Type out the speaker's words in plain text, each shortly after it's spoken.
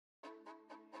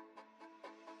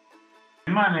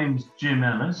My name's Jim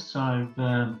Ellis. I've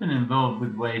been involved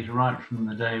with WAIT right from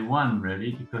the day one,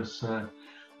 really, because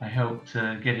I helped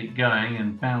get it going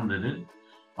and founded it.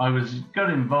 Got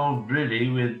involved really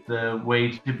with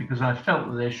WAIT because I felt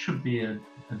that there should be a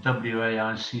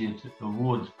WAIC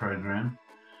awards program,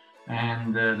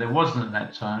 and there wasn't at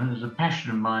that time. It was a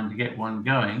passion of mine to get one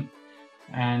going,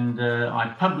 and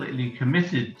I publicly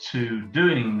committed to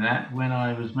doing that when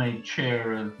I was made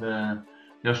chair of the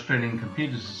Australian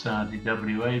Computer Society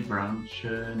WA branch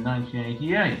in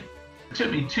 1988. It took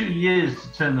me 2 years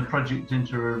to turn the project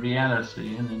into a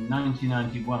reality, and in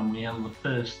 1991 we held the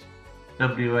first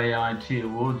WAIT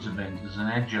Awards event as an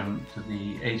adjunct to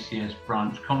the ACS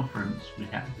branch conference, which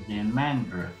happened to be in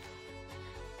Mandurah.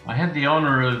 I had the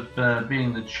honour of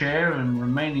being the chair and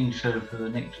remaining so for the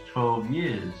next 12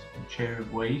 years, the chair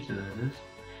of WAIT, that is.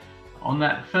 On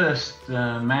that first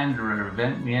Mandurah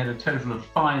event, we had a total of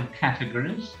 5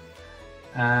 categories,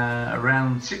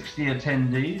 around 60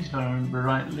 attendees, if I remember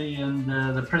rightly, and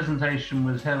the presentation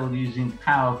was held using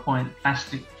PowerPoint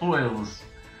plastic foils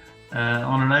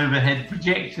on an overhead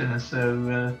projector.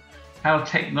 So how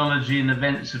technology and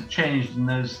events have changed in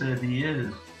those 30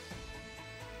 years.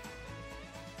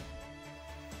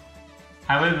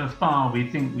 However far we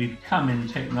think we've come in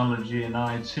technology and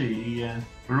IT,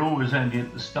 we're always only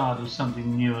at the start of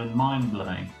something new and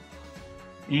mind-blowing.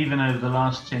 Even over the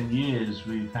last 10 years,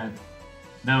 we've had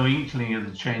no inkling of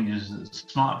the changes that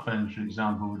smartphones, for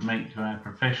example, would make to our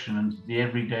profession and to the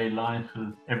everyday life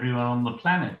of everyone on the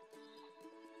planet.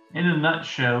 In a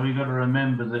nutshell, we've got to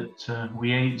remember that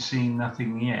we ain't seen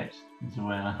nothing yet, is the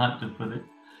way I like to put it.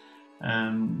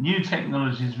 New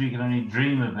technologies we can only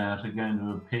dream about are going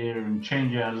to appear and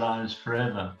change our lives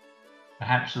forever.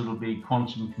 Perhaps it'll be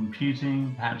quantum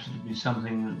computing, perhaps it'll be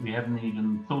something that we haven't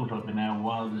even thought of in our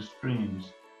wildest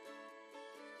dreams.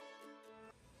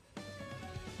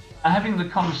 Having the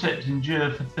concept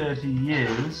endure for 30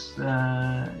 years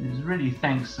is really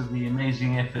thanks to the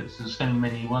amazing efforts of so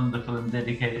many wonderful and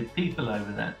dedicated people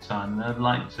over that time. And I'd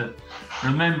like to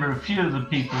remember a few of the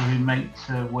people who make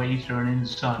WAIT or an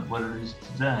INCITE what it is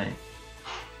today.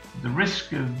 The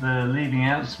risk of leaving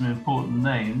out some important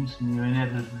names, and you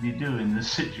inevitably do in this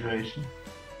situation,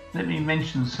 let me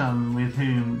mention some with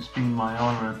whom it's been my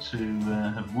honour to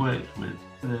have worked with.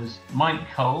 There's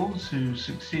Mike Coles, who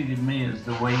succeeded me as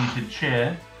the WAIT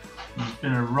chair. He's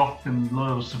been a rock and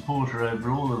loyal supporter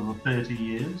over all of the 30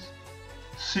 years.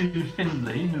 Sue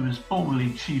Findlay, who was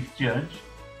formerly chief judge,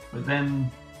 but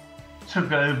then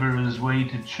took over as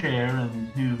WAIT chair and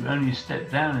who only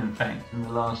stepped down, in fact, in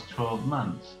the last 12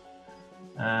 months.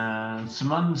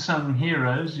 Some unsung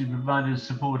heroes who provided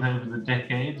support over the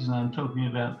decades, and I'm talking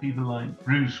about people like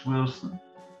Bruce Wilson,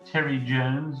 Terry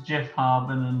Jones, Jeff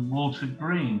Harbin and Walter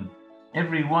Green.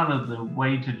 Every one of the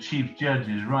WAIT chief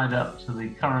judges, right up to the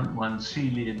current one,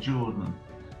 Celia Jordan,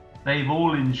 they've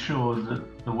all ensured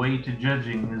that the WAIT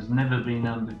judging has never been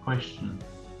under question.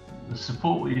 The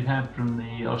support we've had from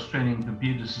the Australian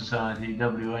Computer Society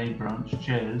WA branch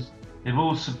chairs, they've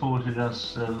all supported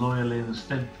us loyally and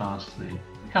steadfastly.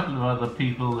 A couple of other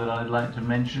people that I'd like to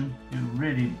mention who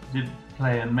really did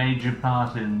play a major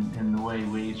part in the way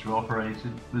WAIT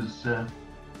operated was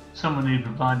someone who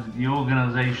provided the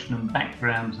organisation and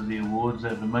background to the awards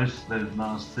over most of those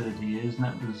last 30 years, and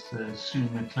that was Sue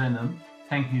McLennan.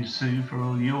 Thank you, Sue, for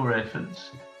all your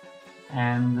efforts.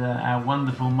 And our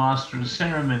wonderful Master of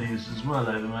Ceremonies as well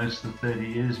over most of the 30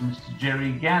 years, Mr.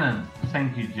 Jerry Gannon.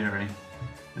 Thank you, Jerry.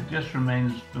 It just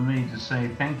remains for me to say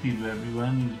thank you to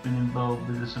everyone who's been involved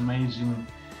with this amazing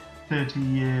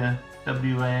 30-year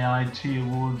WAIT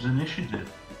Awards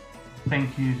initiative.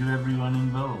 Thank you to everyone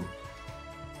involved.